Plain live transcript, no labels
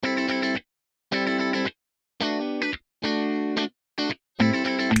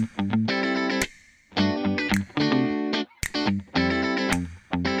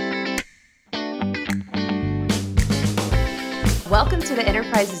to the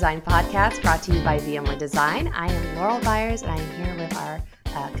Enterprise Design Podcast brought to you by VMware Design. I am Laurel Byers, and I am here with our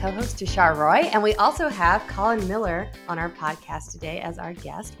co-host, Tushar Roy. And we also have Colin Miller on our podcast today as our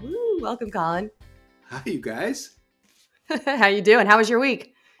guest. Woo! Welcome, Colin. Hi, you guys. How you doing? How was your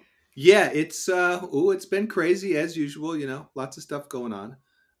week? Yeah, it's been crazy as usual. Lots of stuff going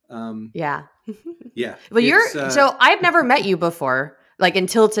on. Yeah. Yeah, Well, so I've never met you before, like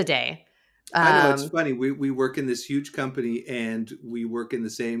until today. I know it's funny. We work in this huge company and we work in the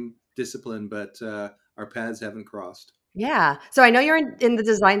same discipline, but our paths haven't crossed. Yeah. So I know you're in the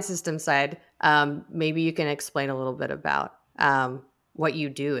design system side. Maybe you can explain a little bit about what you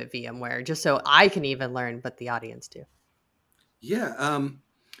do at VMware, just so I can even learn, but the audience too. Yeah.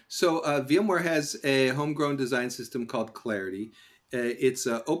 So VMware has a homegrown design system called Clarity. It's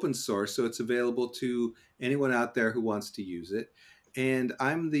open source, so it's available to anyone out there who wants to use it. And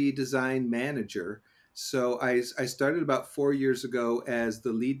I'm the design manager. So I started about 4 years ago as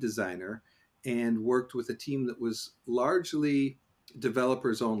the lead designer and worked with a team that was largely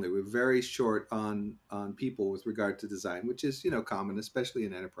developers only. We're very short on people with regard to design, which is common, especially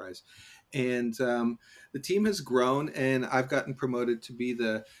in enterprise. And the team has grown, and I've gotten promoted to be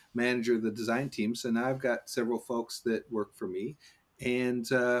the manager of the design team. So now I've got several folks that work for me, and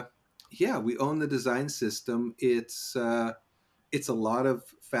yeah, we own the design system. It's a lot of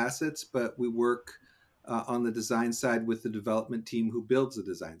facets, but we work on the design side with the development team who builds the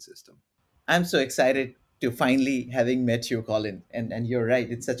design system. I'm so excited to finally having met you, Colin. And you're right,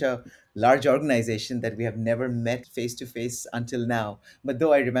 it's such a large organization that we have never met face to face until now. But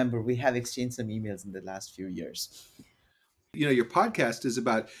though I remember we have exchanged some emails in the last few years. Your podcast is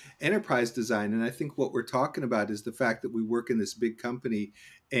about enterprise design, and I think what we're talking about is the fact that we work in this big company,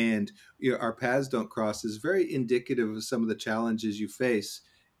 and our paths don't cross is very indicative of some of the challenges you face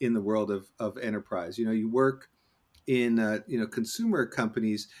in the world of enterprise. You work in consumer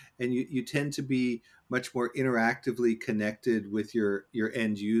companies, and you tend to be much more interactively connected with your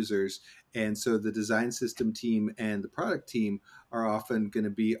end users, and so the design system team and the product team are often going to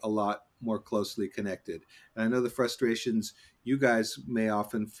be a lot more closely connected. And I know the frustrations you guys may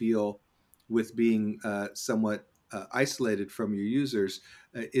often feel with being somewhat isolated from your users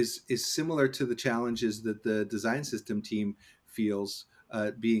is similar to the challenges that the design system team feels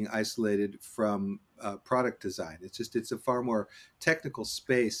being isolated from product design. It's a far more technical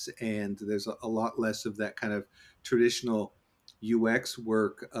space, and there's a lot less of that kind of traditional UX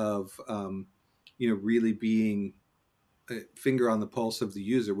work of really being a finger on the pulse of the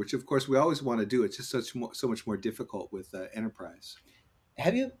user, which of course we always want to do. It's just so much more difficult with enterprise.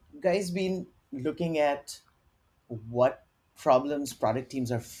 Have you guys been looking at what problems product teams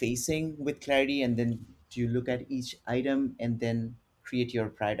are facing with Clarity? And then do you look at each item and then create your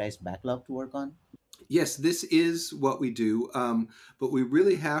prioritized backlog to work on? Yes, this is what we do, but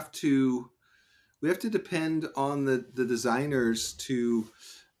we have to depend on the designers to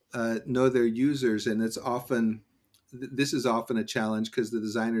know their users, and this is often a challenge because the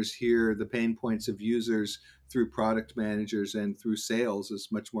designers hear the pain points of users through product managers and through sales is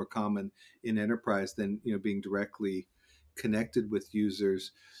much more common in enterprise than being directly connected with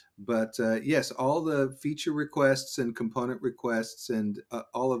users. But yes, all the feature requests and component requests and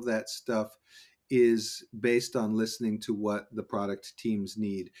all of that stuff is based on listening to what the product teams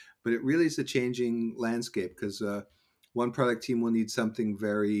need. But it really is a changing landscape because one product team will need something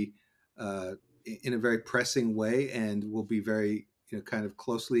very uh, in a very pressing way, and we'll be very kind of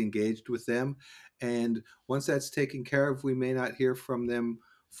closely engaged with them. And once that's taken care of, we may not hear from them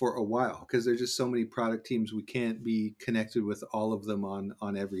for a while because there's just so many product teams, we can't be connected with all of them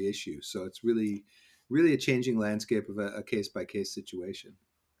on every issue. So it's really a changing landscape of a case by case situation.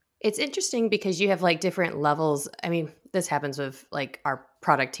 It's interesting because you have like different levels. I mean, this happens with like our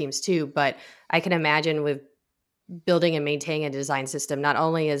product teams too, but I can imagine with building and maintaining a design system, not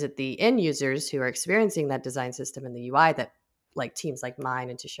only is it the end users who are experiencing that design system and the UI that like teams like mine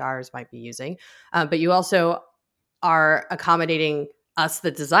and Tishar's might be using, but you also are accommodating us,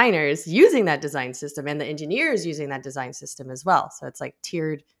 the designers, using that design system and the engineers using that design system as well. So it's like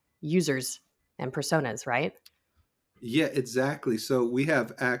tiered users and personas, right? Yeah, exactly. So we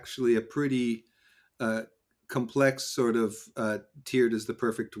have actually a pretty uh, complex sort of tiered is the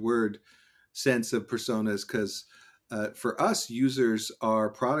perfect word sense of personas because for us, users are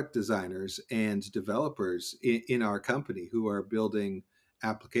product designers and developers in our company who are building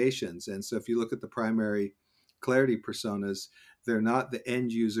applications. And so if you look at the primary Clarity personas, they're not the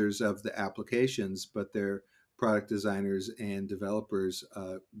end users of the applications, but they're product designers and developers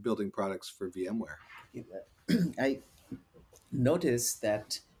building products for VMware. I noticed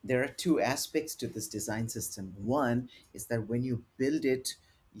that there are two aspects to this design system. One is that when you build it,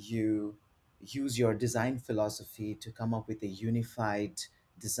 you use your design philosophy to come up with a unified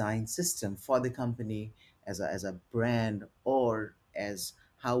design system for the company as a brand, or as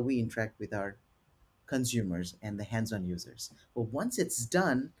how we interact with our consumers and the hands-on users. But once it's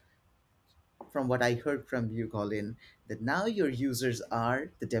done, from what I heard from you, Colin, that now your users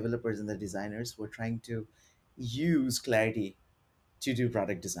are the developers and the designers who are trying to use Clarity to do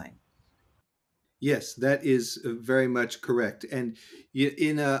product design. Yes, that is very much correct. And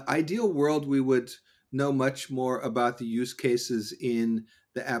in an ideal world, we would know much more about the use cases in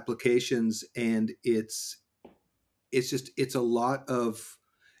the applications, and it's just it's a lot of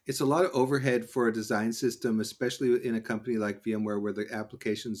overhead for a design system, especially in a company like VMware where the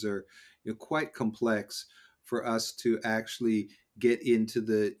applications are, quite complex, for us to actually get into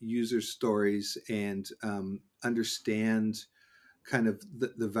the user stories and understand kind of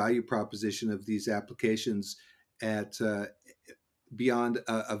the value proposition of these applications at beyond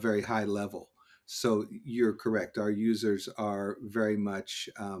a very high level. So you're correct. Our users are very much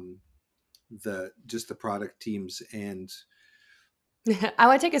the just the product teams, and I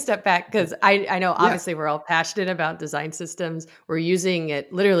want to take a step back because I know yeah, obviously we're all passionate about design systems. We're using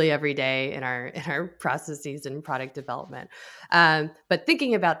it literally every day in our processes and product development. But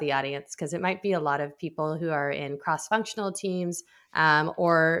thinking about the audience, because it might be a lot of people who are in cross functional teams,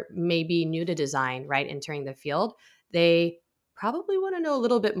 or maybe new to design, right, entering the field, they probably want to know a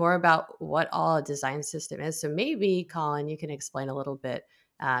little bit more about what all a design system is. So maybe, Colin, you can explain a little bit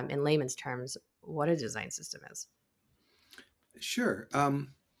in layman's terms what a design system is. sure.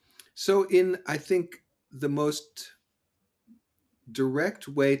 So in I think the most direct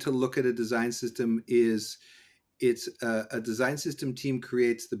way to look at a design system is it's a design system team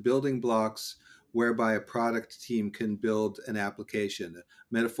creates the building blocks whereby a product team can build an application. A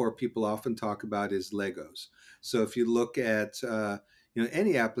metaphor people often talk about is Legos. So if you look at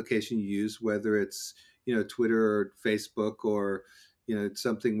any application you use, whether it's Twitter or Facebook, or it's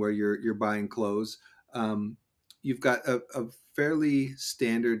something where you're buying clothes, you've got a fairly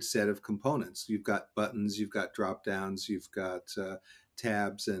standard set of components. You've got buttons, you've got drop downs, you've got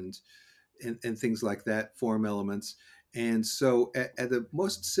tabs and things like that, form elements. And so, at the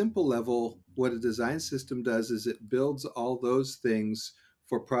most simple level, what a design system does is it builds all those things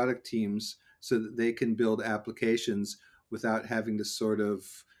for product teams so that they can build applications without having to sort of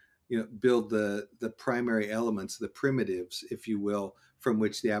build the primary elements, the primitives, if you will, from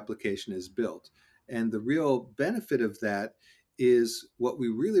which the application is built. And the real benefit of that is what we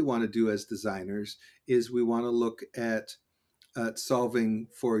really want to do as designers is we want to look at solving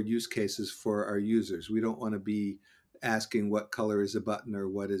for use cases for our users. We don't want to be asking what color is a button or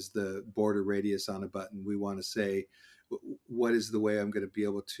what is the border radius on a button. We want to say, what is the way I'm going to be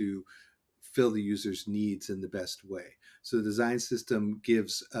able to fill the user's needs in the best way? So the design system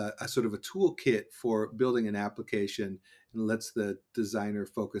gives a sort of a toolkit for building an application and lets the designer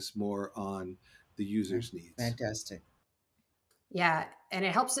focus more on the Yeah, user's needs. fantastic. Yeah, and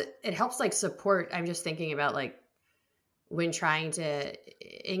it helps like support. I'm just thinking about like when trying to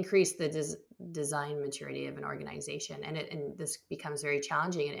increase the design maturity of an organization, and this becomes very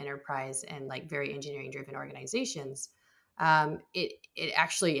challenging in enterprise and like very engineering driven organizations. It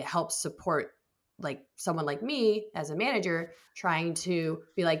actually helps support like someone like me as a manager trying to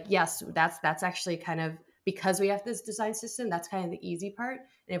be like, yes, that's actually kind of, because we have this design system, that's kind of the easy part.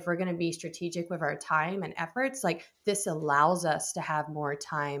 And if we're going to be strategic with our time and efforts, like this allows us to have more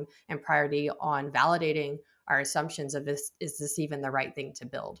time and priority on validating our assumptions of this, is this even the right thing to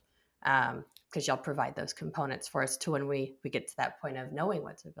build, because y'all provide those components for us to when we get to that point of knowing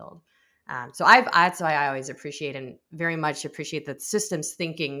what to build. So that's why I always appreciate and very much appreciate the systems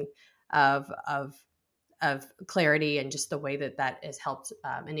thinking of Clarity, and just the way that that has helped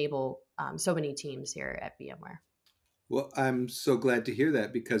enable so many teams here at VMware. Well, I'm so glad to hear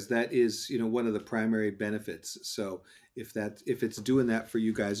that because that is, one of the primary benefits. So if it's doing that for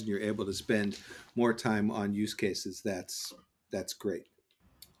you guys and you're able to spend more time on use cases, that's great.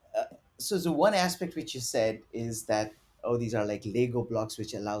 So one aspect which you said is that, oh, these are like Lego blocks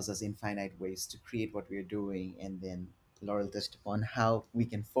which allows us infinite ways to create what we're doing. And then Laurel touched upon how we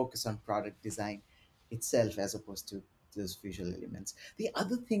can focus on product design itself as opposed to those visual elements. The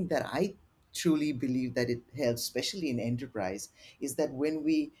other thing that I truly believe that it helps, especially in enterprise, is that when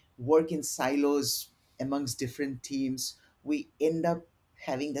we work in silos amongst different teams, we end up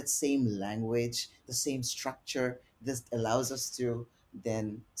having that same language, the same structure. This allows us to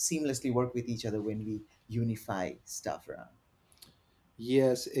then seamlessly work with each other when we unify stuff around.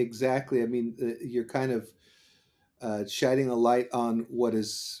 Yes, exactly. I mean, you're kind of shining a light on what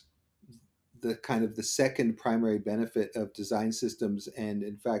is the kind of the second primary benefit of design systems. And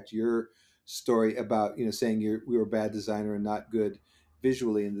in fact, your story about saying we were a bad designer and not good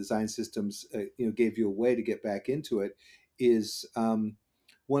visually, and design systems gave you a way to get back into it, is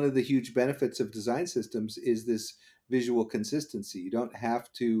one of the huge benefits of design systems is this visual consistency. You don't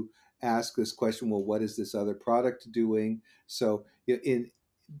have to ask this question, well, what is this other product doing? So in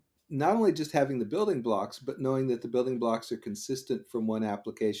not only just having the building blocks, but knowing that the building blocks are consistent from one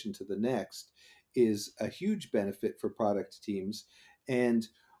application to the next is a huge benefit for product teams. And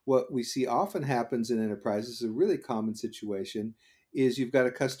what we see often happens in enterprises, a really common situation, is you've got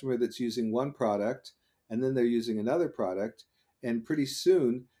a customer that's using one product and then they're using another product. And pretty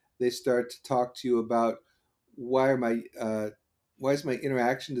soon they start to talk to you about why are my why is my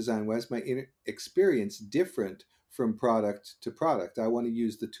interaction design, why is my experience different from product to product? I want to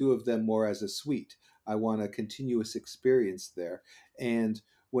use the two of them more as a suite. I want a continuous experience there. And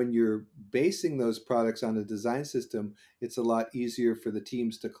when you're basing those products on a design system, it's a lot easier for the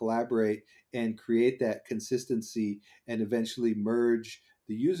teams to collaborate and create that consistency and eventually merge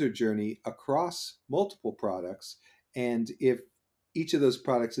the user journey across multiple products. And if each of those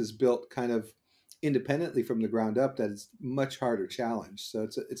products is built kind of independently from the ground up, that is much harder challenge. So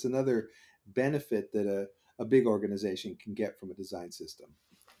it's another benefit that a big organization can get from a design system.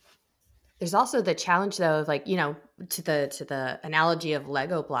 There's also the challenge though of like, to the analogy of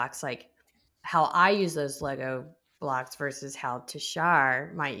Lego blocks, like how I use those Lego blocks versus how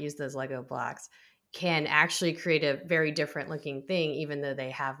Tashar might use those Lego blocks can actually create a very different looking thing, even though they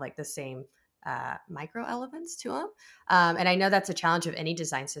have like the same micro elements to them. And I know that's a challenge of any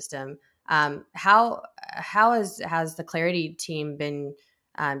design system. How has the Clarity team been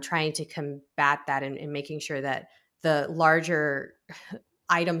trying to combat that and making sure that the larger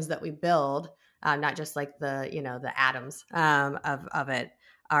items that we build, not just like the atoms of it,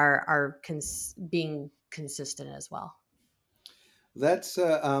 are being consistent as well. That's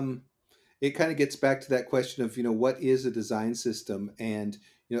it kind of gets back to that question of what is a design system. And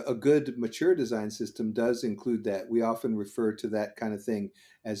a good mature design system does include that. We often refer to that kind of thing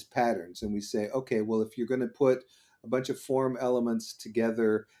as patterns, and we say, okay, well, if you're going to put a bunch of form elements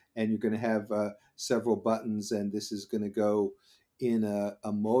together and you're going to have several buttons, and this is going to go in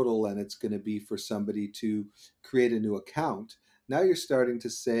a modal, and it's going to be for somebody to create a new account. Now you're starting to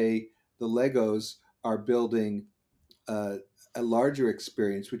say the Legos are building uh, a larger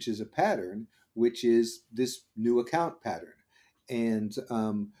experience, which is a pattern, which is this new account pattern. And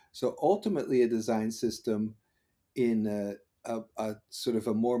so ultimately, a design system in a sort of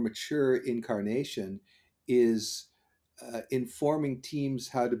a more mature incarnation is informing teams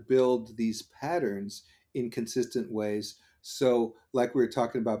how to build these patterns in consistent ways. So, like we were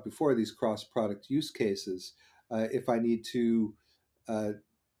talking about before, these cross product use cases, if I need to uh,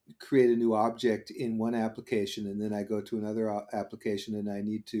 create a new object in one application and then I go to another application and I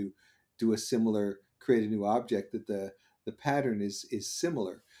need to do a similar create a new object, that the pattern is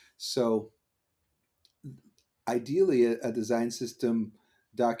similar. So ideally a design system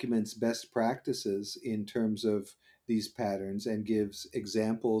documents best practices in terms of these patterns and gives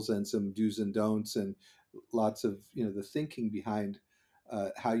examples and some do's and don'ts and lots of the thinking behind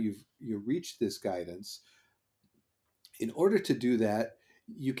how you reach this guidance. In order to do that,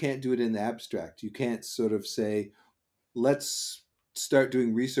 you can't do it in the abstract. You can't sort of say, let's start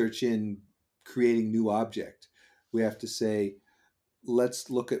doing research in creating new object. We have to say, let's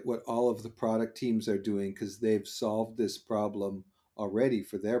look at what all of the product teams are doing because they've solved this problem already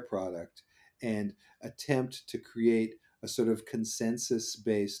for their product, and attempt to create a sort of consensus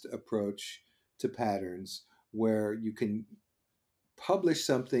based approach to patterns where you can publish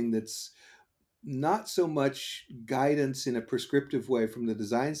something that's not so much guidance in a prescriptive way from the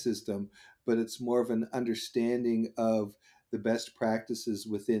design system, but it's more of an understanding of the best practices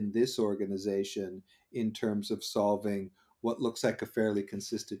within this organization in terms of solving what looks like a fairly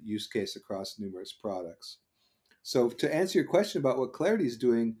consistent use case across numerous products. So, to answer your question about what Clarity is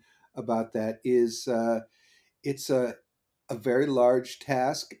doing about that, is it's a very large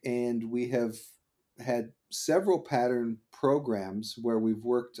task, and we have had several pattern programs where we've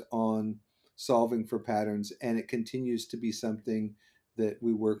worked on solving for patterns, and it continues to be something that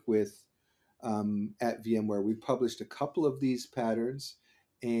we work with at VMware. We've published a couple of these patterns,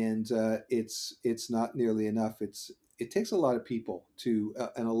 and it's not nearly enough. It takes a lot of people to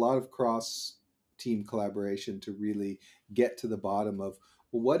and a lot of cross team collaboration to really get to the bottom of,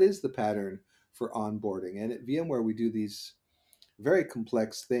 well, what is the pattern for onboarding? And at VMware, we do these very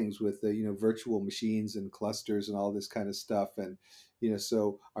complex things with the virtual machines and clusters and all this kind of stuff. And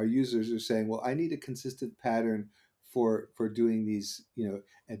so our users are saying, well, I need a consistent pattern for doing these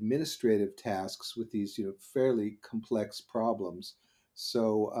administrative tasks with these fairly complex problems.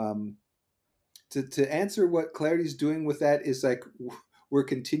 So to answer what Clarity's doing with that is like we're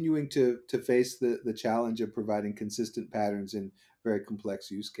continuing to face the challenge of providing consistent patterns in very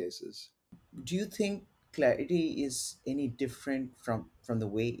complex use cases. Do you think Clarity is any different from the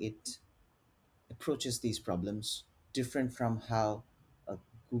way it approaches these problems, different from how a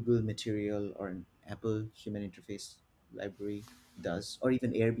Google Material or an Apple Human Interface Library does, or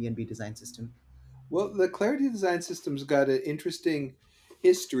even Airbnb design system? Well, the Clarity design system's got an interesting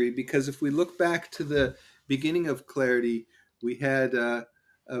history because if we look back to the beginning of Clarity, we had a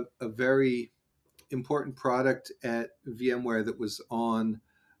very important product at VMware that was on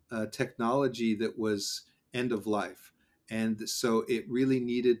technology that was end of life. And so it really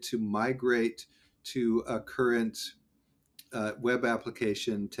needed to migrate to a current web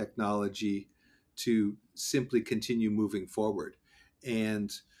application technology to simply continue moving forward. And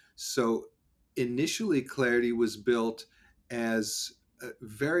so initially, Clarity was built as a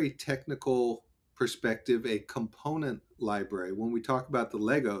very technical perspective, a component library. When we talk about the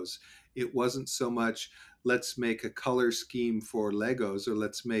Legos, it wasn't so much let's make a color scheme for Legos or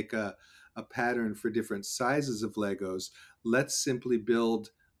let's make a pattern for different sizes of Legos. Let's simply build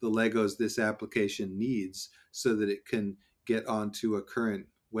the Legos this application needs so that it can get onto a current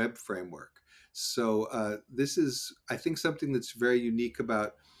web framework. So this is, I think, something that's very unique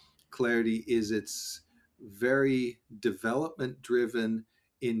about Clarity is it's very development driven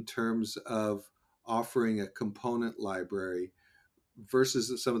in terms of offering a component library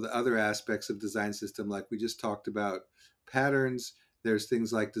versus some of the other aspects of design system like we just talked about patterns. There's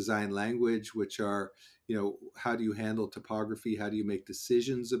things like design language, which are how do you handle topography, how do you make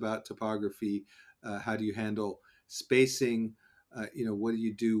decisions about topography, how do you handle spacing, what do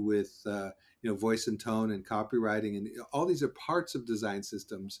you do with voice and tone and copywriting, and all these are parts of design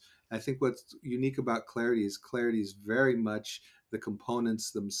systems. I think what's unique about Clarity is very much the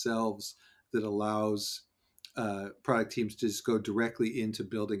components themselves that allows product teams to just go directly into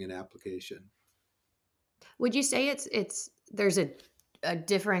building an application. Would you say it's there's a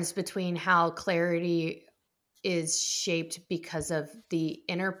difference between how Clarity is shaped because of the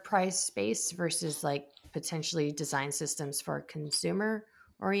enterprise space versus like potentially design systems for consumer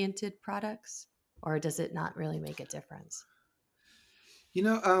oriented products? Or does it not really make a difference?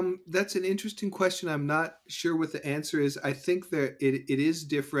 That's an interesting question. I'm not sure what the answer is. I think that it is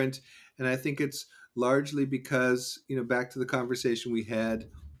different, and I think it's largely because back to the conversation we had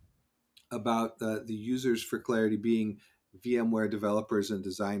about the users for Clarity being VMware developers and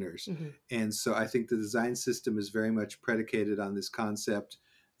designers. Hmm. And so I think the design system is very much predicated on this concept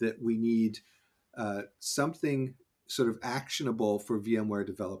that we need something sort of actionable for VMware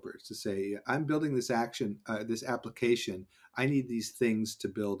developers to say, I'm building this application. I need these things to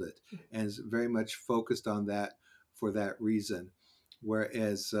build it, and is very much focused on that for that reason.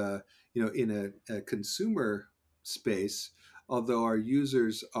 Whereas, in a consumer space, although our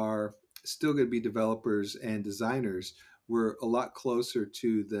users are still going to be developers and designers, we're a lot closer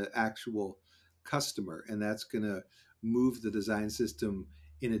to the actual customer, and that's going to move the design system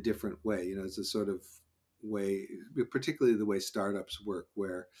in a different way. It's a sort of way, particularly the way startups work,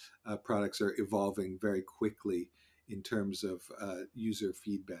 where products are evolving very quickly in terms of user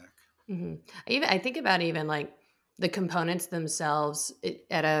feedback. Hmm. I think about even like the components themselves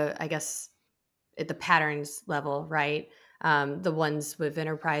at a, I guess, at the patterns level, right? The ones with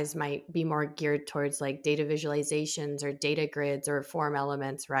enterprise might be more geared towards like data visualizations or data grids or form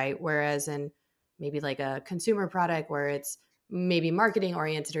elements, right? Whereas in maybe like a consumer product where it's maybe marketing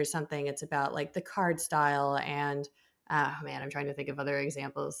oriented or something, it's about like the card style and oh man, I'm trying to think of other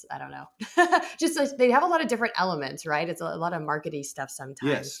examples. I don't know. Just like, they have a lot of different elements, right? It's a lot of markety stuff sometimes.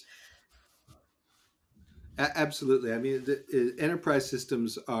 Yes, absolutely. I mean, enterprise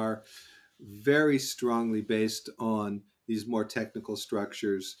systems are very strongly based on these more technical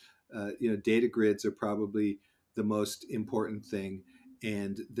structures. Data grids are probably the most important thing,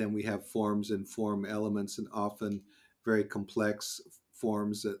 and then we have forms and form elements, and often very complex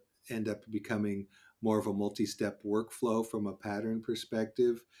forms that end up becoming more of a multi-step workflow from a pattern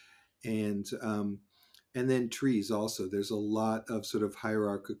perspective. And um, and then trees also. There's a lot of sort of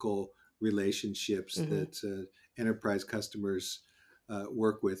hierarchical relationships Hmm. that enterprise customers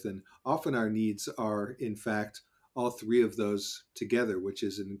work with, and often our needs are in fact all three of those together, which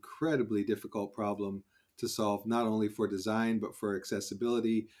is an incredibly difficult problem to solve, not only for design but for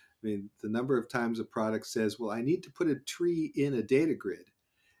accessibility. I mean, the number of times a product says, well, I need to put a tree in a data grid,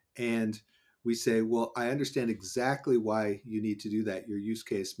 and we say, well, I understand exactly why you need to do that. Your use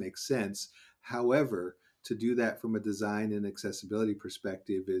case makes sense. However, to do that from a design and accessibility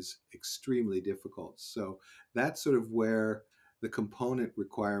perspective is extremely difficult. So that's sort of where the component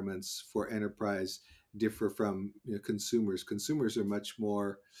requirements for enterprise differ from consumers. Consumers are much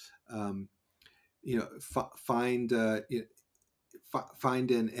more um, find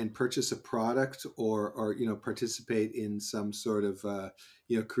find and purchase a product, or participate in some sort of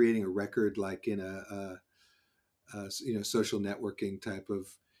creating a record, like in a social networking type of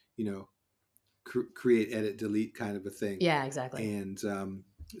you know create, edit, delete kind of a thing. Yeah, exactly. And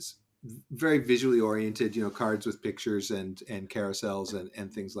it's very visually oriented, cards with pictures and carousels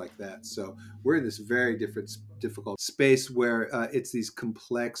and things like that. So we're in this very difficult space where it's these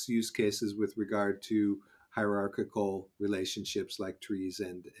complex use cases with regard to hierarchical relationships like trees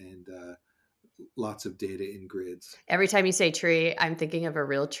and lots of data in grids. Every time you say tree, I'm thinking of a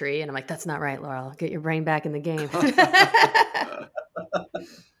real tree, and I'm like, "That's not right, Laurel. Get your brain back in the game."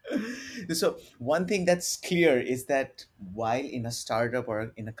 So one thing that's clear is that while in a startup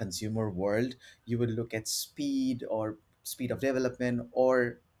or in a consumer world, you would look at speed or speed of development,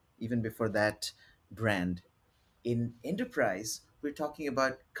 or even before that, brand. In enterprise, we're talking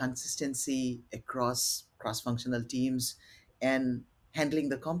about consistency across cross-functional teams and handling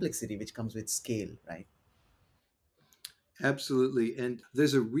the complexity which comes with scale, right? Absolutely. And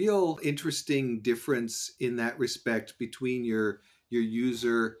there's a real interesting difference in that respect between your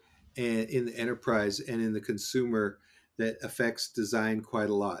user and in the enterprise and in the consumer, that affects design quite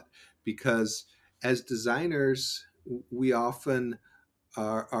a lot. Because as designers, we often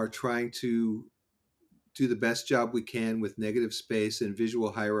are trying to do the best job we can with negative space and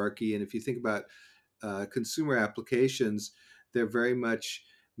visual hierarchy. And if you think about consumer applications, they're very much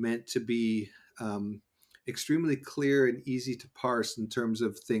meant to be extremely clear and easy to parse in terms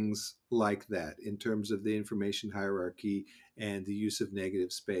of things like that, in terms of the information hierarchy and the use of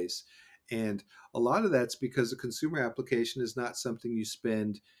negative space. And a lot of that's because a consumer application is not something you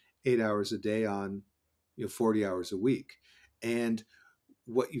spend 8 hours a day on, 40 hours a week. And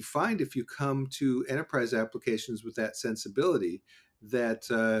what you find if you come to enterprise applications with that sensibility, that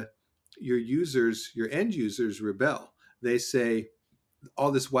your end users rebel. They say,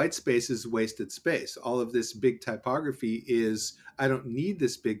 all this white space is wasted space. All of this big typography is, I don't need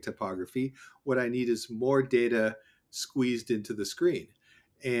this big typography. What I need is more data squeezed into the screen.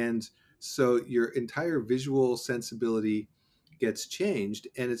 And so your entire visual sensibility gets changed.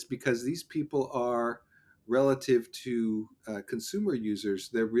 And it's because these people are, relative to consumer users,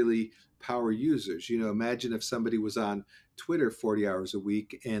 they're really power users. Imagine if somebody was on Twitter 40 hours a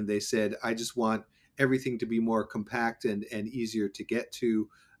week and they said, I just want everything to be more compact and easier to get to.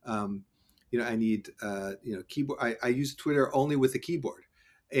 I need keyboard. I use Twitter only with a keyboard,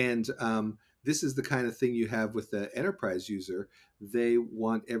 and this is the kind of thing you have with the enterprise user. They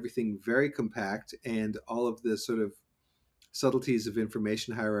want everything very compact, and all of the sort of subtleties of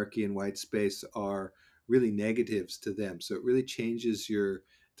information hierarchy and white space are really negatives to them. So it really changes your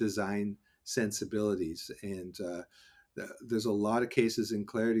design sensibilities. And there's a lot of cases in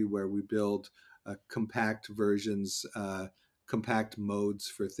Clarity where we build compact versions, compact modes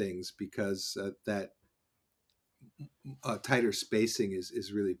for things, because that tighter spacing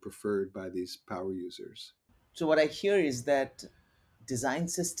is really preferred by these power users. So what I hear is that design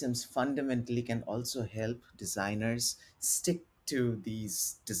systems fundamentally can also help designers stick to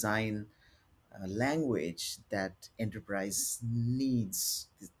these design language that enterprise needs,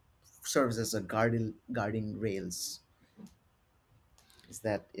 serves as a guarding rails. Is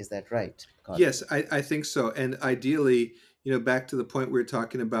that right, Colin? Yes, I think so. And ideally, back to the point we were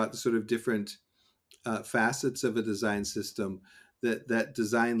talking about, the sort of different facets of a design system, that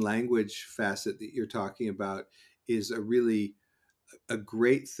design language facet that you're talking about is a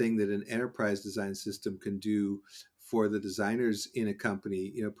great thing that an enterprise design system can do for the designers in a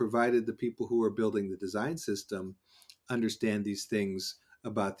company, provided the people who are building the design system understand these things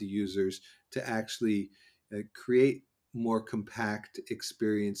about the users, to actually create more compact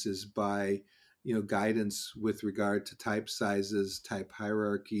experiences by guidance with regard to type sizes, type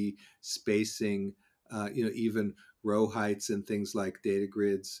hierarchy, spacing, even row heights and things like data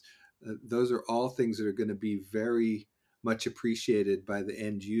grids. Those are all things that are going to be very much appreciated by the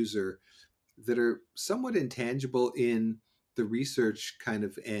end user, that are somewhat intangible in the research kind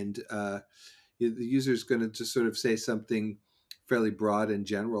of end. The user is going to just sort of say something fairly broad and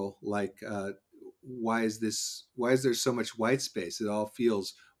general, like, why is there so much white space? It all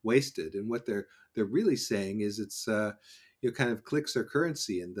feels wasted. And what they're really saying is, it's kind of clicks are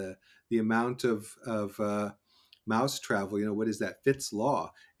currency, and the amount of mouse travel, what is that, Fitts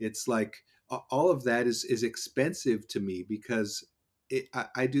law? It's like all of that is expensive to me, because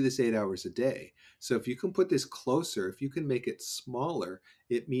I do this 8 hours a day. So if you can put this closer, if you can make it smaller,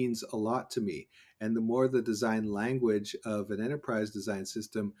 it means a lot to me. And the more the design language of an enterprise design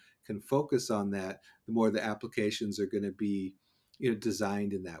system can focus on that, the more the applications are going to be,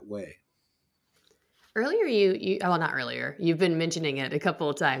 designed in that way. Earlier, well, not earlier. You've been mentioning it a couple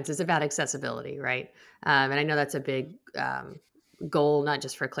of times. It's about accessibility, right? And I know that's a big goal, not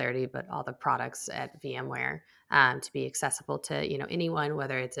just for Clarity, but all the products at VMware, to be accessible to anyone,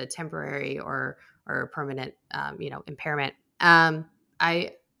 whether it's a temporary or permanent impairment.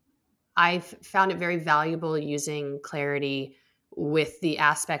 I I've found it very valuable using Clarity with the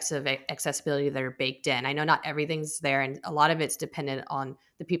aspects of accessibility that are baked in. I know not everything's there, and a lot of it's dependent on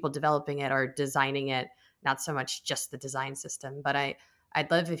the people developing it or designing it, not so much just the design system. But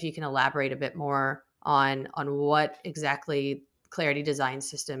I'd love if you can elaborate a bit more on what exactly Clarity Design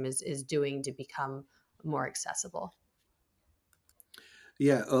System is doing to become more accessible.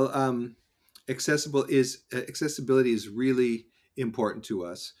 Yeah, well, accessibility is really important to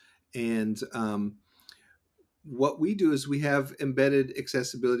us, and what we do is we have embedded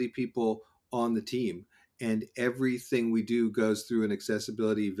accessibility people on the team, and everything we do goes through an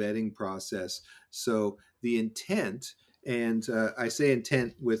accessibility vetting process. So the intent, and I say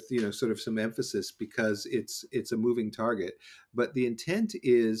intent with sort of some emphasis because it's a moving target, but the intent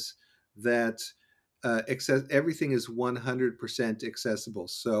is that everything is 100% accessible.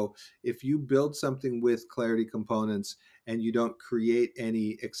 So if you build something with Clarity components and you don't create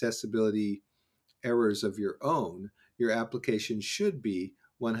any accessibility errors of your own, your application should be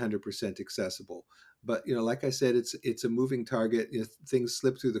 100% accessible. But like I said, it's a moving target. Things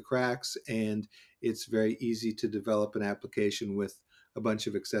slip through the cracks, and it's very easy to develop an application with a bunch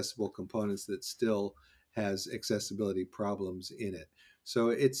of accessible components that still has accessibility problems in it. So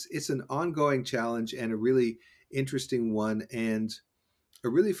it's an ongoing challenge and a really interesting one and a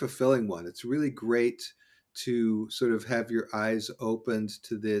really fulfilling one. It's really great to sort of have your eyes opened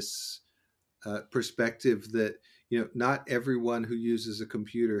to this perspective that not everyone who uses a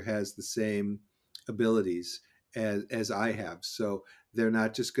computer has the same abilities as I have. So they're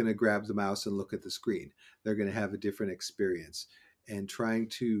not just going to grab the mouse and look at the screen. They're going to have a different experience, and trying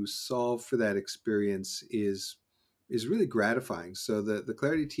to solve for that experience is really gratifying. So the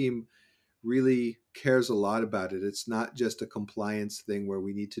Clarity team really cares a lot about it. It's not just a compliance thing where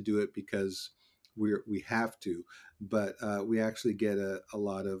we need to do it because we have to, but we actually get a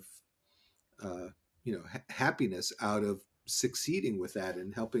lot of uh, happiness out of succeeding with that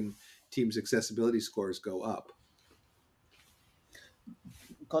and helping teams' accessibility scores go up.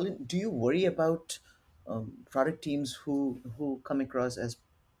 Colin, do you worry about product teams who come across as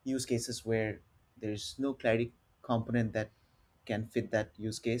use cases where there's no Clarity component that can fit that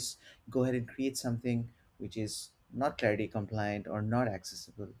use case? Go ahead and create something which is not Clarity compliant or not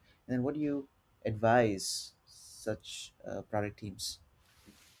accessible. And then what do you advise such product teams?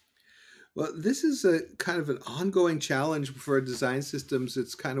 Well, this is a kind of an ongoing challenge for design systems.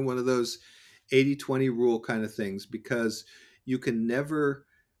 It's kind of one of those 80-20 rule kind of things because you can never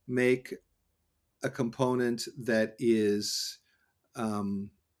make a component that is um,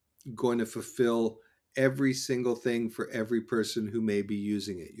 going to fulfill every single thing for every person who may be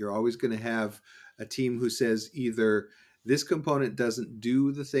using it. You're always going to have a team who says either this component doesn't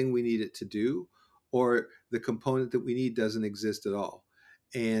do the thing we need it to do, or the component that we need doesn't exist at all.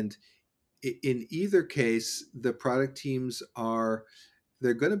 And in either case, the product teams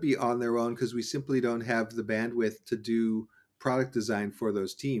they're going to be on their own because we simply don't have the bandwidth to do product design for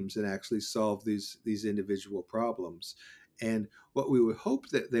those teams and actually solve these individual problems. And what we would hope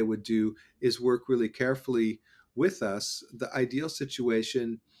that they would do is work really carefully with us. The ideal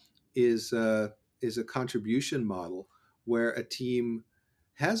situation is a contribution model where a team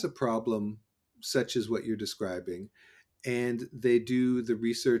has a problem such as what you're describing, and they do the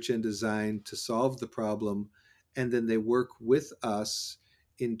research and design to solve the problem, and then they work with us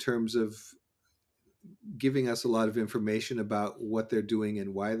in terms of giving us a lot of information about what they're doing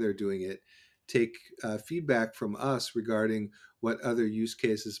and why they're doing it, take feedback from us regarding what other use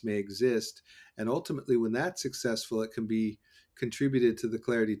cases may exist, and ultimately when that's successful it can be contributed to the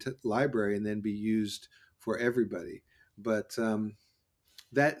Clarity library and then be used for everybody. But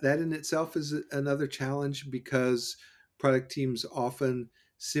that in itself is another challenge because product teams often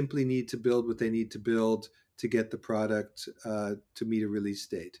simply need to build what they need to build to get the product to meet a release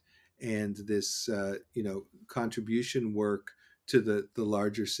date, and this contribution work to the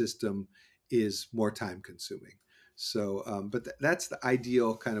larger system is more time consuming. So but that's the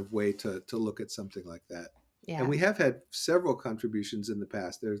ideal kind of way to look at something like that. And Yeah. we have had several contributions in the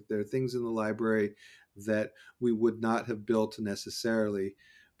past. There are things in the library that we would not have built necessarily,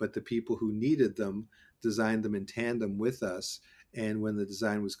 but the people who needed them designed them in tandem with us. And when the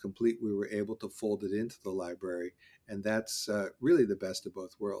design was complete, we were able to fold it into the library. And that's really the best of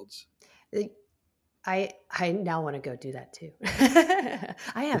both worlds. I now want to go do that too.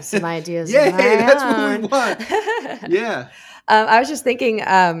 I have some ideas of Yay, that's what my we own. want. Yeah. I was just thinking,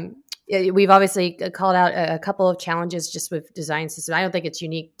 we've obviously called out a couple of challenges just with design system. I don't think it's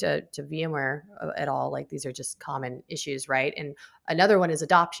unique to VMware at all. Like these are just common issues, right? And another one is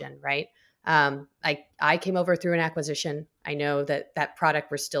adoption, right? I came over through an acquisition. I know that that product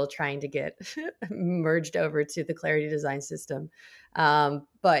we're still trying to get merged over to the Clarity design system,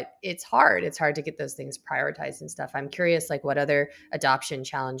 but it's hard. It's hard to get those things prioritized and stuff. I'm curious, like what other adoption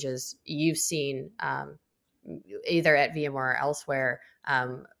challenges you've seen, either at VMware or elsewhere,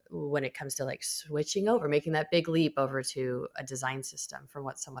 when it comes to like switching over, making that big leap over to a design system from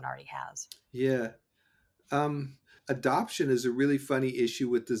what someone already has. Yeah. Um, Adoption is a really funny issue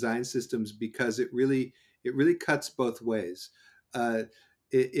with design systems because it really cuts both ways. Uh,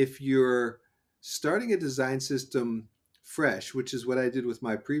 if you're starting a design system fresh, which is what I did with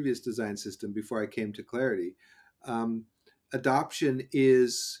my previous design system before I came to Clarity, um, adoption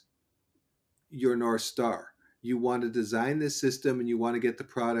is your North Star. You want to design this system and you want to get the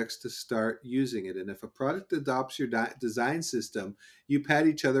products to start using it. And if a product adopts your design system, you pat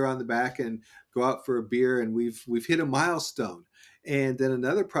each other on the back and go out for a beer and we've hit a milestone. And then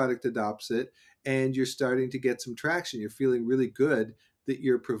another product adopts it and you're starting to get some traction. You're feeling really good that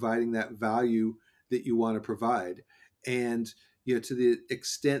you're providing that value that you want to provide. And to the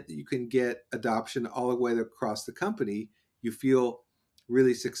extent that you can get adoption all the way across the company, you feel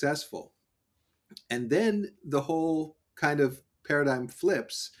really successful. And then the whole kind of paradigm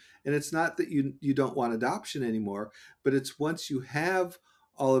flips, and it's not that you don't want adoption anymore, but it's once you have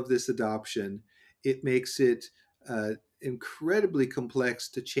all of this adoption, it makes it incredibly complex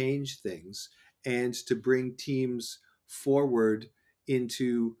to change things and to bring teams forward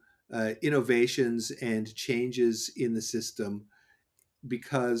into innovations and changes in the system,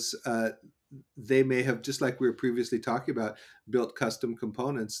 because they may have, just like we were previously talking about, built custom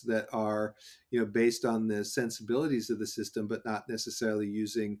components that are based on the sensibilities of the system but not necessarily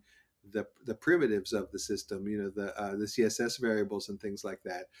using the primitives of the system, the css variables and things like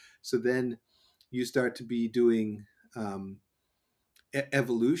that. So then you start to be doing um,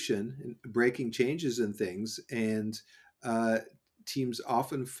 evolution and breaking changes in things, and uh, teams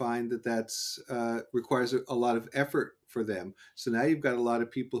often find that that's requires a lot of effort for them. So now you've got a lot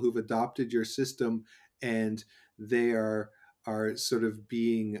of people who've adopted your system, and they are sort of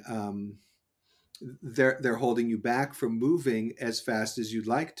being they're holding you back from moving as fast as you'd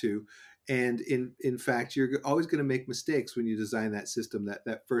like to. And in fact, you're always going to make mistakes when you design that system.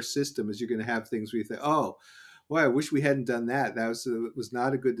 That first system is, you're going to have things where you think, oh, well, I wish we hadn't done that. That was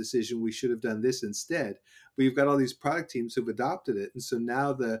not a good decision. We should have done this instead. But you've got all these product teams who've adopted it, and so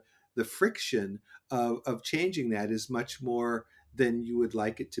now the friction of changing that is much more than you would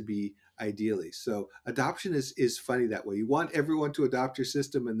like it to be ideally. So adoption is funny that way. You want everyone to adopt your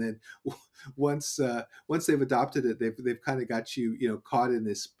system, and then once they've adopted it, they've kind of got caught in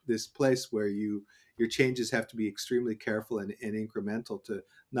this place where your changes have to be extremely careful and incremental to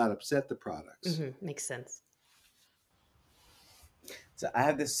not upset the products. Makes sense. So I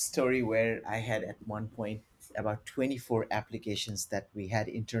have this story where I had at one point about 24 applications that we had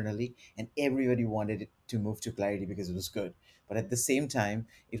internally, and everybody wanted it to move to Clarity because it was good. But at the same time,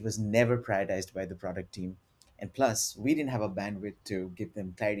 it was never prioritized by the product team. And plus, we didn't have a bandwidth to give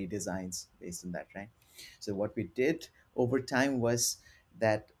them Clarity designs based on that, right? So what we did over time was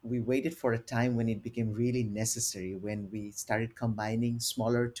that we waited for a time when it became really necessary, when we started combining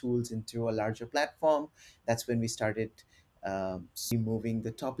smaller tools into a larger platform. That's when we started moving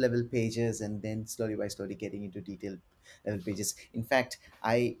the top level pages, and then slowly by slowly getting into detailed level pages. In fact,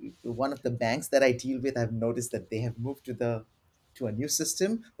 I one of the banks that I deal with, I've noticed that they have moved to a new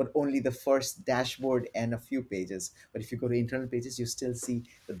system, but only the first dashboard and a few pages. But if you go to internal pages, you still see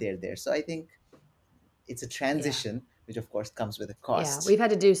that they're there. So I think it's a Yeah. transition, which of course comes with a Yeah, cost. we've had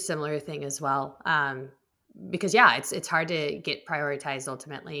to do similar thing as well. Because yeah, it's hard to get prioritized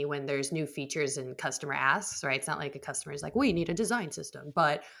ultimately when there's new features and customer asks, right? It's not like a customer is like, we need a design system,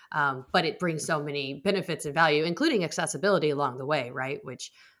 but it brings so many benefits and value, including accessibility along the way, right?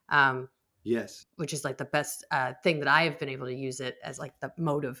 Um, Yes. which is like the best thing that I have been able to use it as like the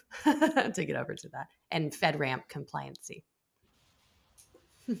motive to get over to that, and FedRAMP compliancy.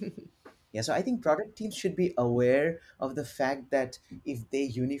 Yeah, so I think product teams should be aware of the fact that if they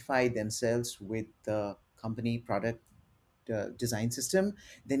unify themselves with the company product design system,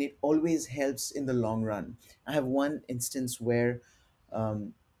 then it always helps in the long run. I have one instance where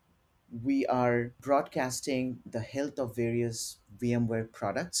um, we are broadcasting the health of various VMware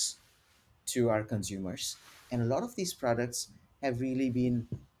products to our consumers. And a lot of these products have really been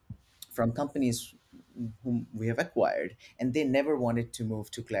from companies whom we have acquired, and they never wanted to move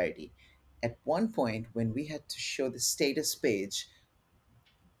to Clarity. At one point, when we had to show the status page,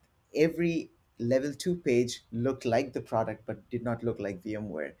 every level 2 page looked like the product but did not look like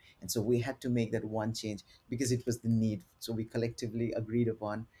VMware. And so we had to make that one change because it was the need. So we collectively agreed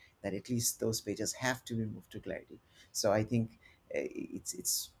upon that at least those pages have to be moved to Clarity. So I think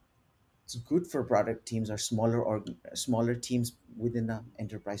it's good for product teams or smaller teams within an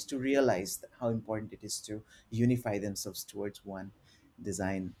enterprise to realize how important it is to unify themselves towards one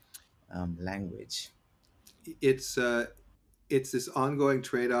design language. It's it's this ongoing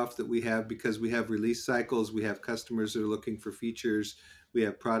trade-off that we have because we have release cycles, we have customers that are looking for features, we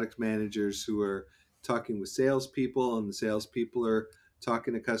have product managers who are talking with salespeople, and the salespeople are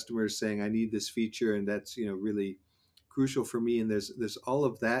talking to customers saying, "I need this feature," and that's really crucial for me. And there's all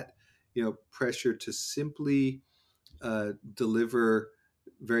of that pressure to simply deliver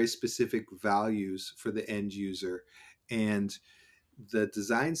very specific values for the end user, and the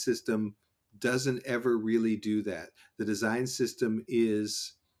design system doesn't ever really do that. The design system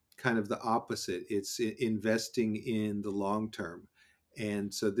is kind of the opposite. It's investing in the long term.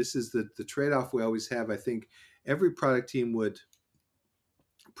 And so this is the trade-off we always have. I think every product team would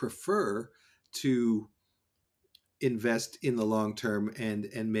prefer to invest in the long term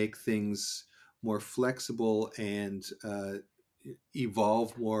and make things more flexible and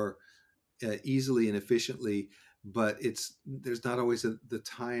evolve more easily and efficiently, but there's not always the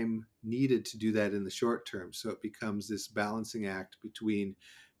time needed to do that in the short term. So it becomes this balancing act between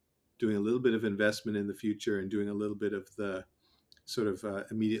doing a little bit of investment in the future and doing a little bit of the sort of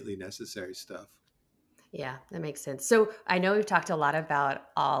immediately necessary stuff. Yeah, that makes sense. So I know we've talked a lot about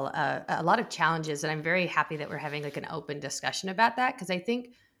a lot of challenges, and I'm very happy that we're having like an open discussion about that because I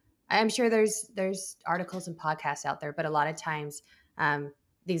think I'm sure there's articles and podcasts out there, but a lot of times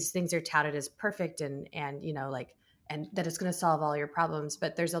these things are touted as perfect and like and that it's going to solve all your problems.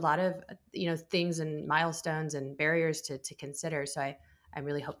 But there's a lot of things and milestones and barriers to consider. So I'm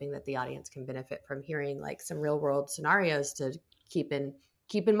really hoping that the audience can benefit from hearing like some real world scenarios to keep in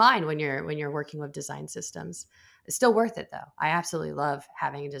keep in mind when you're working with design systems. It's still worth it though. I absolutely love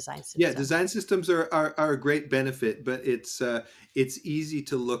having a design Yeah, system. design systems are a great benefit, but it's easy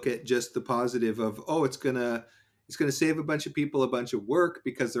to look at just the positive of, oh, it's gonna save a bunch of people a bunch of work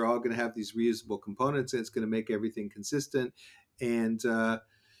because they're all going to have these reusable components, and it's going to make everything consistent. And I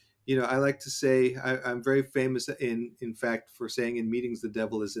like to say I'm very famous in fact for saying in meetings the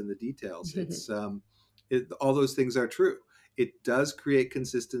devil is in the details. All those things are true. It does create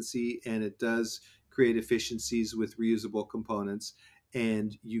consistency and it does create efficiencies with reusable components,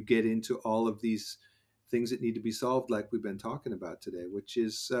 and you get into all of these things that need to be solved, like we've been talking about today, which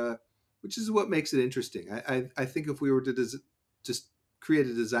is what makes it interesting. I think if we were to just create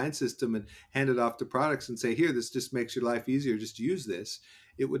a design system and hand it off to products and say, here, this just makes your life easier, just use this,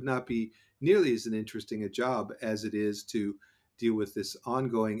 it would not be nearly as an interesting a job as it is to deal with this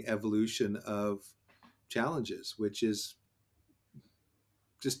ongoing evolution of challenges, which is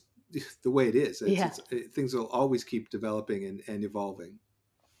just the way it is. Yeah. Things will always keep developing and evolving.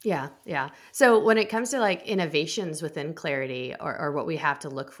 Yeah, yeah. So when it comes to like innovations within Clarity or what we have to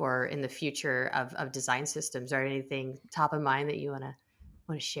look for in the future of design systems, or anything top of mind that you wanna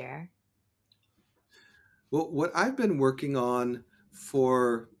share? Well, what I've been working on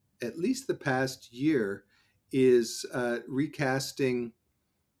for at least the past year is recasting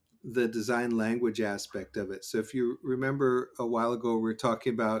the design language aspect of it. So if you remember a while ago, we were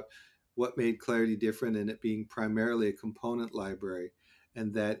talking about what made Clarity different and it being primarily a component library.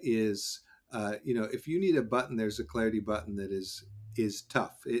 And that is, if you need a button, there's a Clarity button that is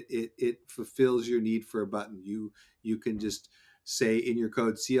tough. It fulfills your need for a button. You can just say in your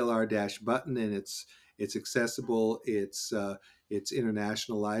code CLR dash button, and it's accessible. It's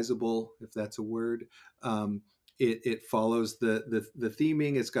internationalizable, if that's a word. It follows the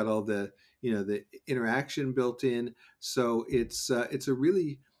theming. It's got all the interaction built in. So it's a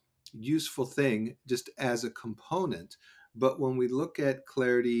really useful thing just as a component. But when we look at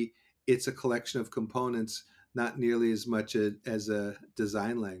Clarity, it's a collection of components, not nearly as much as a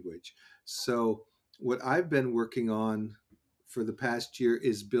design language. So what I've been working on for the past year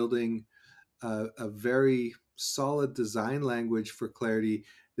is building a very solid design language for Clarity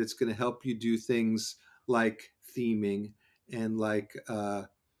that's going to help you do things like theming and like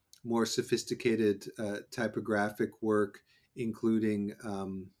more sophisticated typographic work, including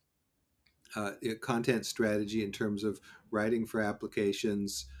content strategy in terms of writing for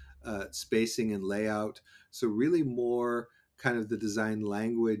applications, spacing and layout. So, really, more kind of the design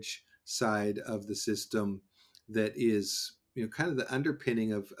language side of the system that is, kind of the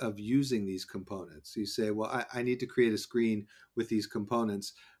underpinning of using these components. You say, well, I need to create a screen with these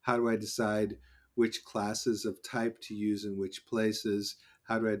components. How do I decide which classes of type to use in which places?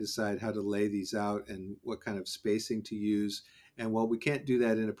 How do I decide how to lay these out and what kind of spacing to use? And while we can't do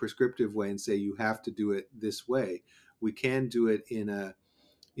that in a prescriptive way and say you have to do it this way, we can do it in a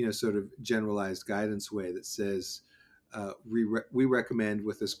sort of generalized guidance way that says we recommend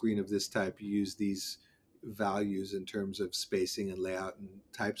with a screen of this type you use these values in terms of spacing and layout and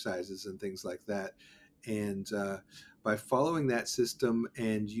type sizes and things like that. And by following that system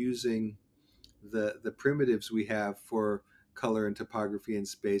and using the primitives we have for color and topography and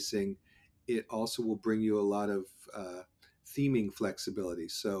spacing, it also will bring you a lot of theming flexibility.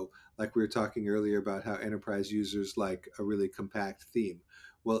 So, like we were talking earlier about how enterprise users like a really compact theme.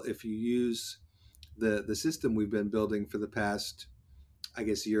 Well, if you use the system we've been building for the past, I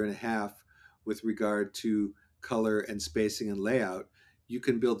guess, year and a half with regard to color and spacing and layout, you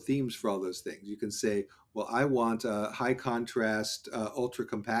can build themes for all those things. You can say, well, I want a high contrast, ultra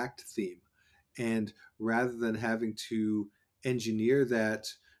compact theme. And rather than having to engineer that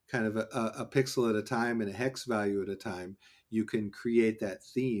kind of a pixel at a time and a hex value at a time, you can create that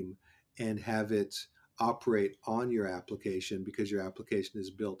theme and have it operate on your application because your application is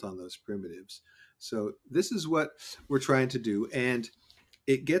built on those primitives. So this is what we're trying to do. And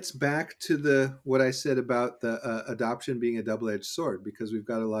it gets back to the what I said about the adoption being a double-edged sword, because we've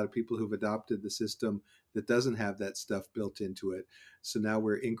got a lot of people who've adopted the system that doesn't have that stuff built into it. So now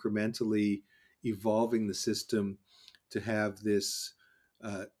we're incrementally evolving the system to have this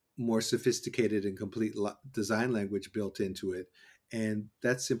uh, more sophisticated and complete design language built into it, and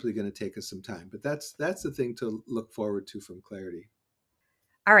that's simply going to take us some time. But that's the thing to look forward to from Clarity.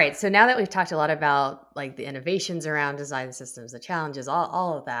 All right. So now that we've talked a lot about like the innovations around design systems, the challenges,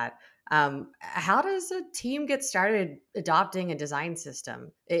 all of that, how does a team get started adopting a design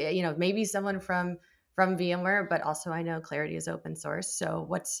system? Maybe someone from VMware, but also I know Clarity is open source. So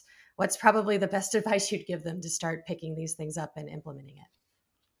what's probably the best advice you'd give them to start picking these things up and implementing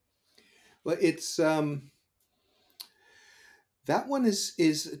it? Well, it's that one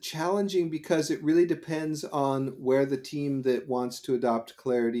is challenging because it really depends on where the team that wants to adopt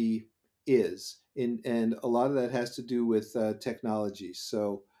Clarity is, and a lot of that has to do with technology.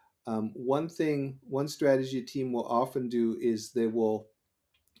 So, one strategy a team will often do is they will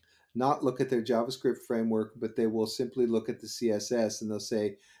not look at their JavaScript framework, but they will simply look at the CSS and they'll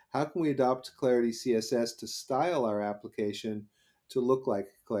say, how can we adopt Clarity CSS to style our application to look like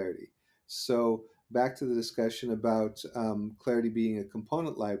Clarity? So, back to the discussion about Clarity being a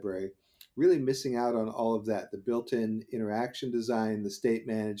component library, really missing out on all of that, the built in interaction design, the state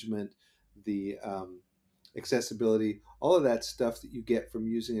management, the accessibility, all of that stuff that you get from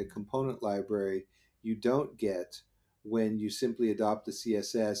using a component library, you don't get when you simply adopt the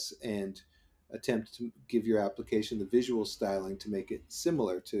CSS and attempt to give your application the visual styling to make it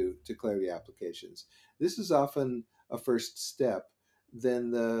similar to Clarity applications. This is often a first step.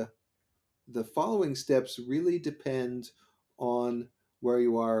 Then the following steps really depend on where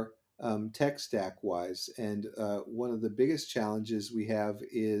you are tech stack wise. And one of the biggest challenges we have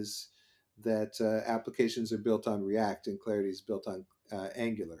is that applications are built on React and Clarity is built on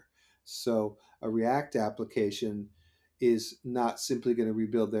Angular. So a React application is not simply going to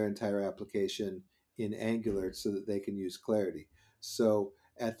rebuild their entire application in Angular so that they can use Clarity. So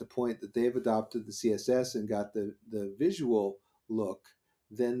at the point that they've adopted the CSS and got the visual look,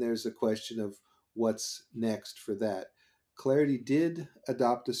 then there's a question of what's next for that. Clarity did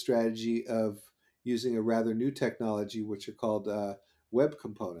adopt a strategy of using a rather new technology, which are called web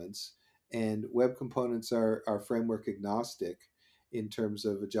components. And web components are framework agnostic in terms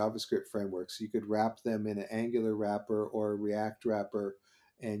of a JavaScript framework. So you could wrap them in an Angular wrapper or a React wrapper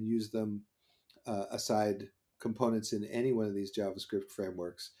and use them aside components in any one of these JavaScript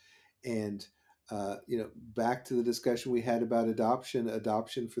frameworks. And back to the discussion we had about adoption.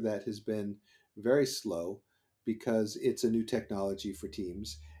 Adoption for that has been very slow because it's a new technology for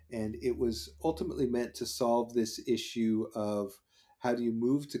teams, and it was ultimately meant to solve this issue of how do you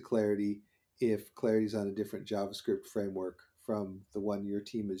move to Clarity if Clarity is on a different JavaScript framework from the one your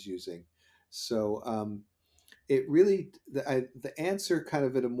team is using. So it really the answer kind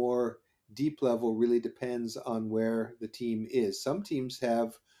of at a more deep level really depends on where the team is. Some teams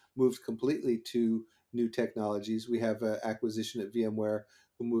have moved completely to new technologies. We have an acquisition at VMware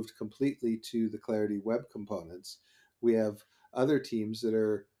who moved completely to the Clarity web components. We have other teams that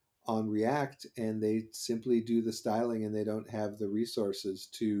are on React and they simply do the styling and they don't have the resources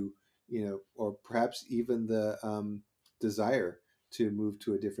to, or perhaps even the desire to move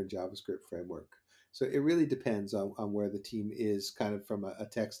to a different JavaScript framework. So it really depends on where the team is kind of from a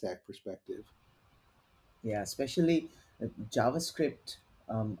tech stack perspective. Yeah, especially JavaScript,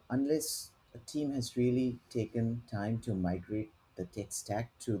 unless a team has really taken time to migrate the tech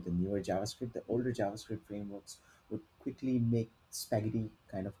stack to the newer JavaScript, the older JavaScript frameworks would quickly make spaghetti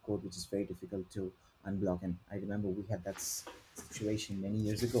kind of code, which is very difficult to unblock. And I remember we had that situation many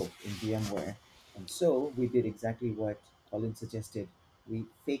years ago in VMware. And so we did exactly what Colin suggested. We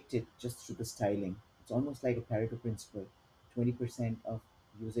faked it just through the styling. It's almost like a Pareto principle. 20% of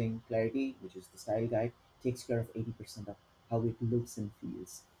using Clarity, which is the style guide, takes care of 80% of how it looks and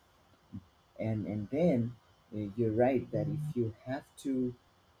feels. And then you're right that if you have to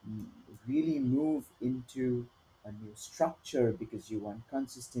mm, really move into a new structure because you want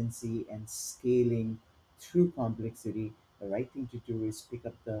consistency and scaling through complexity, the right thing to do is pick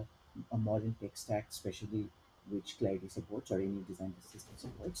up a modern tech stack, especially which Clarity supports or any design system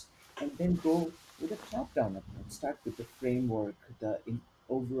supports, and then go with a top-down approach. Start with the framework,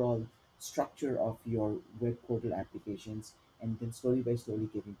 overall structure of your web portal applications, and then slowly by slowly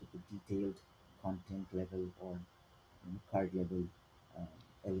get into the detailed content level or card level uh,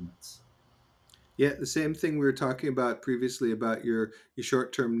 elements. Yeah, the same thing we were talking about previously about your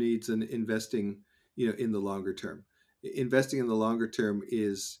short-term needs and investing, in the longer term. Investing in the longer term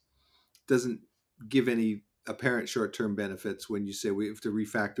is doesn't give any apparent short-term benefits when you say we have to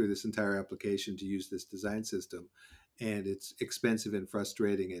refactor this entire application to use this design system, and it's expensive and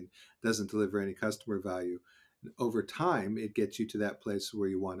frustrating and doesn't deliver any customer value. Over time, it gets you to that place where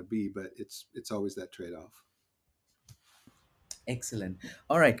you want to be, but it's always that trade-off. Excellent.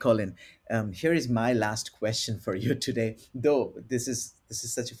 All right, Colin. Here is my last question for you today. Though this is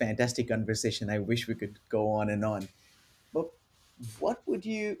such a fantastic conversation, I wish we could go on and on. But what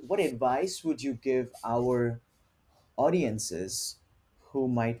advice would you give our audiences who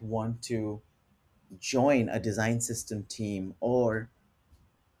might want to join a design system team or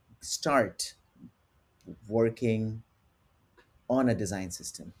start working on a design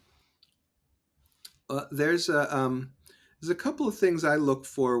system? Uh, there's a um, there's a couple of things I look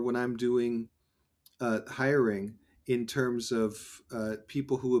for when I'm doing hiring in terms of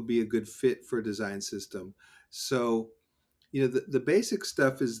people who would be a good fit for a design system. So, the basic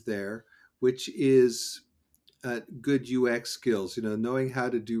stuff is there, which is good UX skills. Knowing how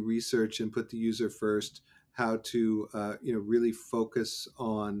to do research and put the user first, how to really focus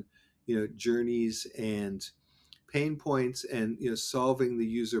on journeys and pain points, and solving the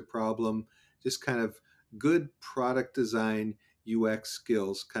user problem. Just kind of good product design UX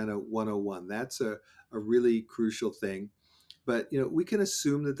skills, kind of 101. That's a really crucial thing. But we can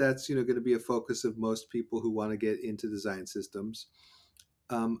assume that that's going to be a focus of most people who want to get into design systems.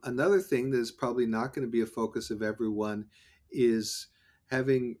 Another thing that is probably not going to be a focus of everyone is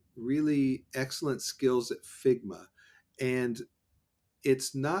having really excellent skills at Figma. And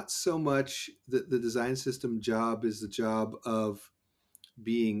it's not so much that the design system job is the job of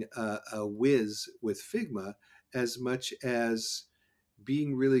being a whiz with Figma as much as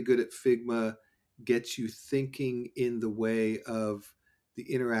being really good at Figma gets you thinking in the way of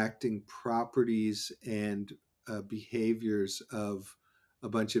the interacting properties and behaviors of a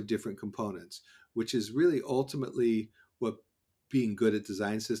bunch of different components, which is really ultimately what being good at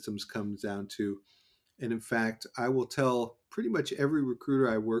design systems comes down to. And in fact, I will tell pretty much every recruiter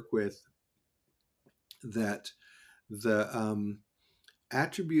I work with that the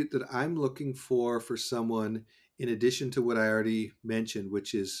attribute that I'm looking for someone, in addition to what I already mentioned,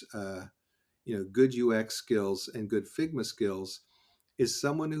 which is good UX skills and good Figma skills, is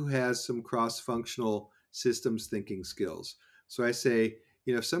someone who has some cross-functional systems thinking skills. So I say,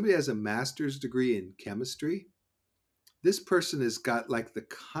 if somebody has a master's degree in chemistry, this person has got like the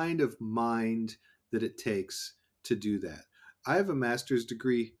kind of mind that it takes to do that. I have a master's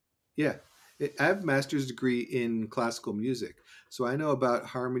degree. Yeah, I have a master's degree in classical music. So I know about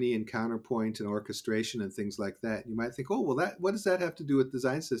harmony and counterpoint and orchestration and things like that. You might think, oh, well, what does that have to do with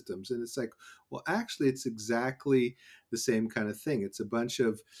design systems? And it's like, well, actually, it's exactly the same kind of thing. It's a bunch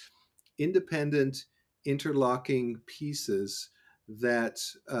of independent interlocking pieces that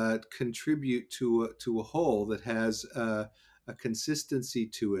contribute to a whole that has a consistency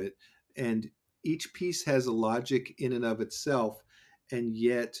to it, and each piece has a logic in and of itself, and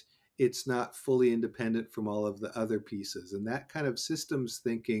yet it's not fully independent from all of the other pieces. And that kind of systems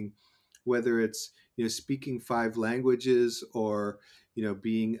thinking, whether it's speaking five languages, or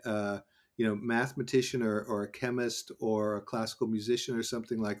being a mathematician, or a chemist, or a classical musician, or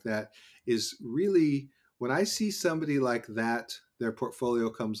something like that, is really, when I see somebody like that, their portfolio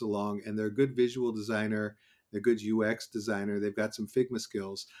comes along and they're a good visual designer, they're a good UX designer, they've got some Figma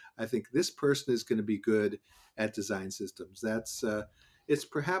skills. I think this person is going to be good at design systems. That's it's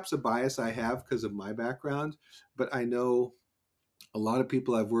perhaps a bias I have because of my background, but I know a lot of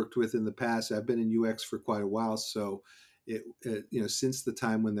people I've worked with in the past. I've been in UX for quite a while, so since the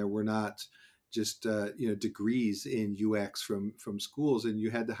time when there were not just degrees in UX from schools, and you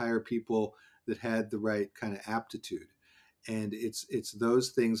had to hire people that had the right kind of aptitude. And it's those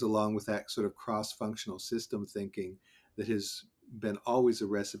things, along with that sort of cross-functional system thinking, that has been always a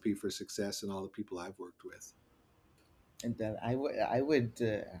recipe for success in all the people I've worked with. And I would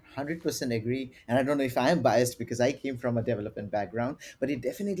 100% agree. And I don't know if I'm biased because I came from a development background, but it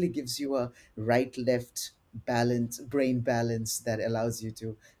definitely gives you a right left balance, brain balance, that allows you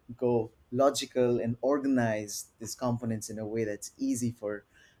to go logical and organize these components in a way that's easy for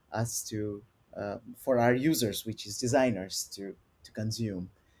us to, for our users, which is designers, to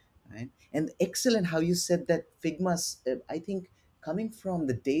consume, right? And excellent how you said that Figma's, I think, coming from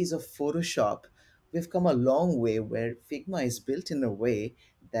the days of Photoshop, we've come a long way where Figma is built in a way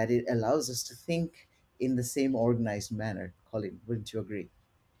that it allows us to think in the same organized manner. Colin, wouldn't you agree?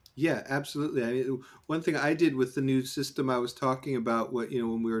 Yeah, absolutely. I mean, one thing I did with the new system I was talking about,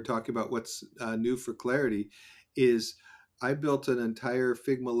 when we were talking about what's new for Clarity, is I built an entire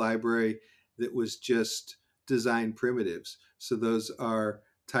Figma library that was just design primitives. So those are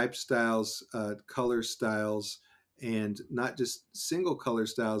type styles, color styles, and not just single color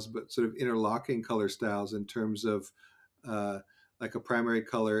styles, but sort of interlocking color styles, in terms of uh, like a primary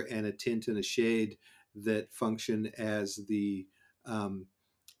color and a tint and a shade that function as the um,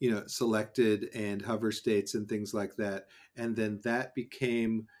 selected and hover states and things like that. And then that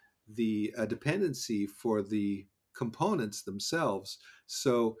became the dependency for the components themselves.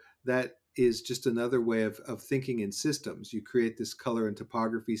 So that is just another way of thinking in systems. You create this color and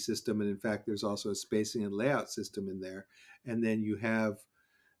topography system, and in fact, there's also a spacing and layout system in there. And then you have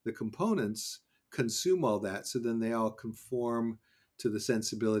the components consume all that. So then they all conform to the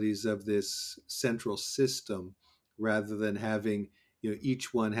sensibilities of this central system, rather than having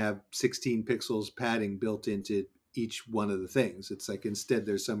each one have 16 pixels padding built into each one of the things. It's like, instead,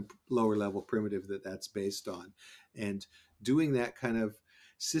 there's some lower level primitive that's based on. And doing that kind of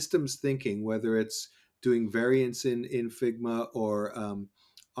systems thinking, whether it's doing variants in Figma, or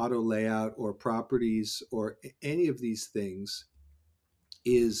auto layout, or properties, or any of these things,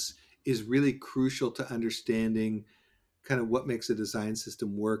 is is really crucial to understanding kind of what makes a design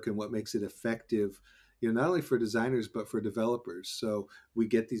system work and what makes it effective, not only for designers but for developers. So we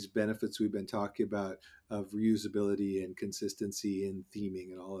get these benefits we've been talking about, of reusability and consistency and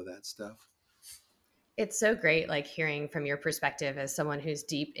theming and all of that stuff. It's so great, like hearing from your perspective as someone who's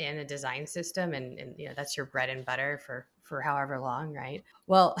deep in a design system, and that's your bread and butter for however long, right?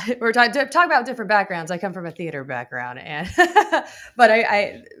 Well, we're talking about different backgrounds. I come from a theater background, and but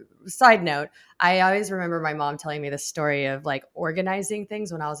I side note, I always remember my mom telling me the story of like organizing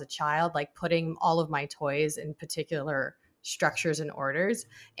things when I was a child, like putting all of my toys in particular structures and orders.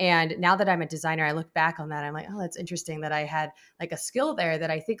 And now that I'm a designer, I look back on that, I'm like, oh, that's interesting that I had like a skill there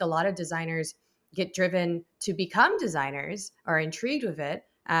that I think a lot of designers get driven to become designers or intrigued with it,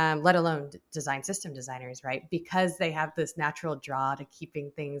 let alone design system designers, right? Because they have this natural draw to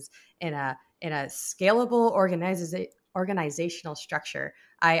keeping things in a scalable organizational structure.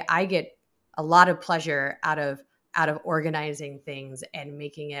 I get a lot of pleasure out of organizing things and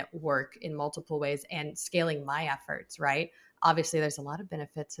making it work in multiple ways and scaling my efforts, right? Obviously, there's a lot of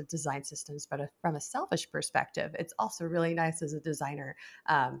benefits of design systems, but from a selfish perspective, it's also really nice as a designer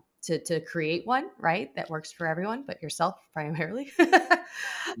to create one, right, that works for everyone but yourself primarily.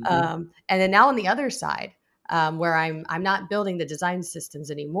 Mm-hmm. And then now on the other side, where I'm not building the design systems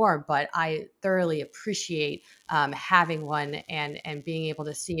anymore, but I thoroughly appreciate having one and being able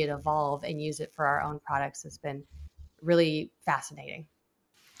to see it evolve and use it for our own products has been really fascinating.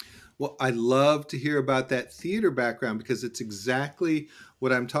 Well, I love to hear about that theater background, because it's exactly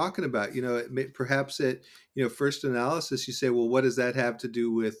what I'm talking about. Perhaps at first analysis, you say, well, what does that have to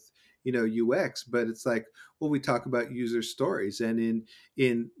do with UX? But it's like, well, we talk about user stories, and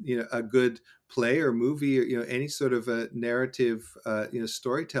in a good play or movie, or any sort of a narrative,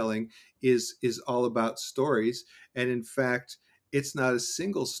 storytelling is all about stories. And in fact, it's not a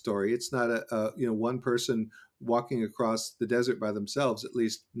single story. It's not a one person walking across the desert by themselves, at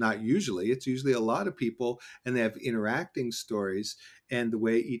least not usually. It's usually a lot of people, and they have interacting stories, and the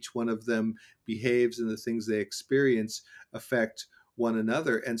way each one of them behaves and the things they experience affect one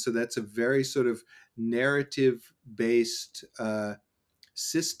another. And so that's a very sort of narrative based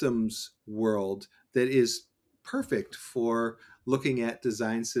systems world that is perfect for looking at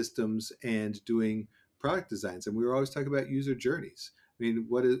design systems and doing product designs. And we were always talking about user journeys. I mean,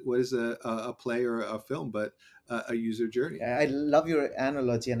 what is a play or a film but a user journey? I love your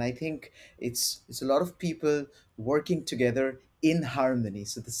analogy, and I think it's a lot of people working together in harmony.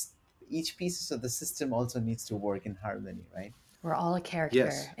 So this each pieces of the system also needs to work in harmony, right? We're all a Yes.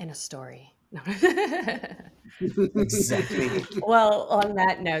 character in a story. No. Exactly. Well, on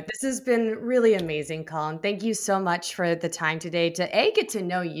that note, this has been really amazing, Colin. Thank you so much for the time today to get to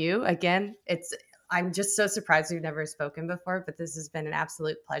know you again. I'm just so surprised we've never spoken before, but this has been an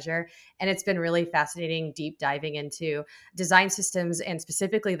absolute pleasure. And it's been really fascinating, deep diving into design systems and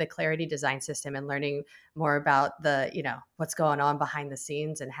specifically the Clarity design system and learning more about what's going on behind the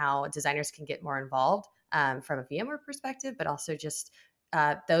scenes and how designers can get more involved from a VMware perspective, but also just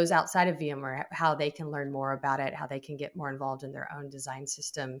those outside of VMware, how they can learn more about it, how they can get more involved in their own design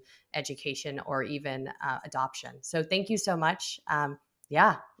system education or even adoption. So thank you so much.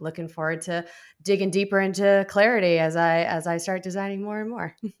 Yeah, looking forward to digging deeper into Clarity as I start designing more and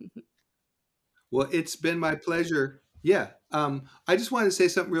more. Well, it's been my pleasure. Yeah. I just wanted to say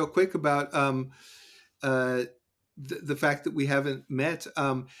something real quick about uh, the fact that we haven't met.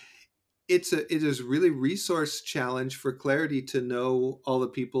 It is really resource challenge for Clarity to know all the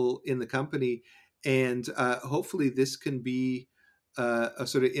people in the company, and hopefully this can be a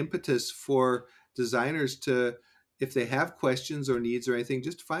sort of impetus for designers to, if they have questions or needs or anything,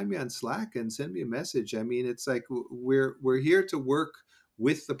 just find me on Slack and send me a message. I mean, it's like we're here to work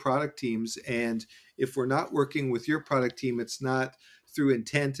with the product teams, and if we're not working with your product team, it's not through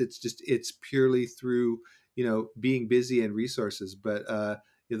intent. It's purely through being busy and resources. But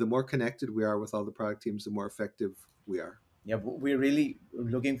the more connected we are with all the product teams, the more effective we are. Yeah, we're really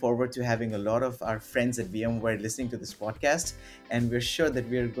looking forward to having a lot of our friends at VMware listening to this podcast, and we're sure that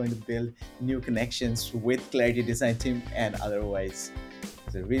we're going to build new connections with Clarity Design Team and otherwise.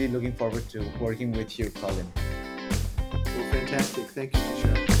 So really looking forward to working with you, Colin. Well, fantastic. Thank you for